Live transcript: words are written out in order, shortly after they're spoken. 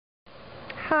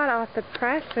hot off the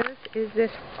presses is this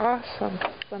awesome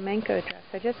flamenco dress.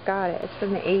 I just got it. It's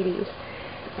from the 80s.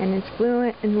 And it's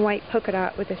blue and white polka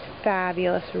dot with this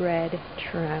fabulous red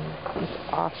trim. It's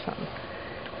awesome.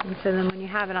 And so then when you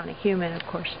have it on a human, of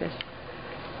course, this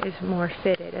is more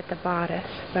fitted at the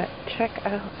bodice. But check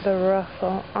out the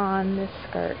ruffle on this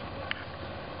skirt.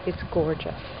 It's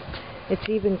gorgeous. It's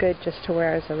even good just to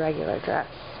wear as a regular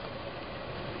dress.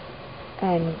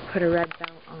 And put a red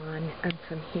belt on and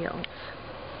some heels.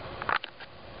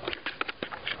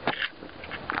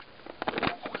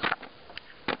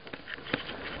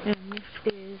 And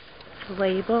this is the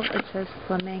label. It says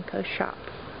Flamenco Shop.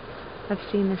 I've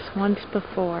seen this once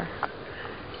before.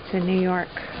 It's a New York,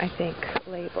 I think,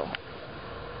 label.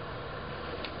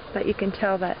 But you can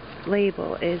tell that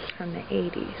label is from the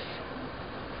 80s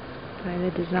by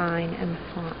the design and the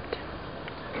font.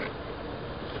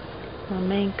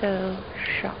 Flamenco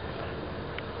Shop.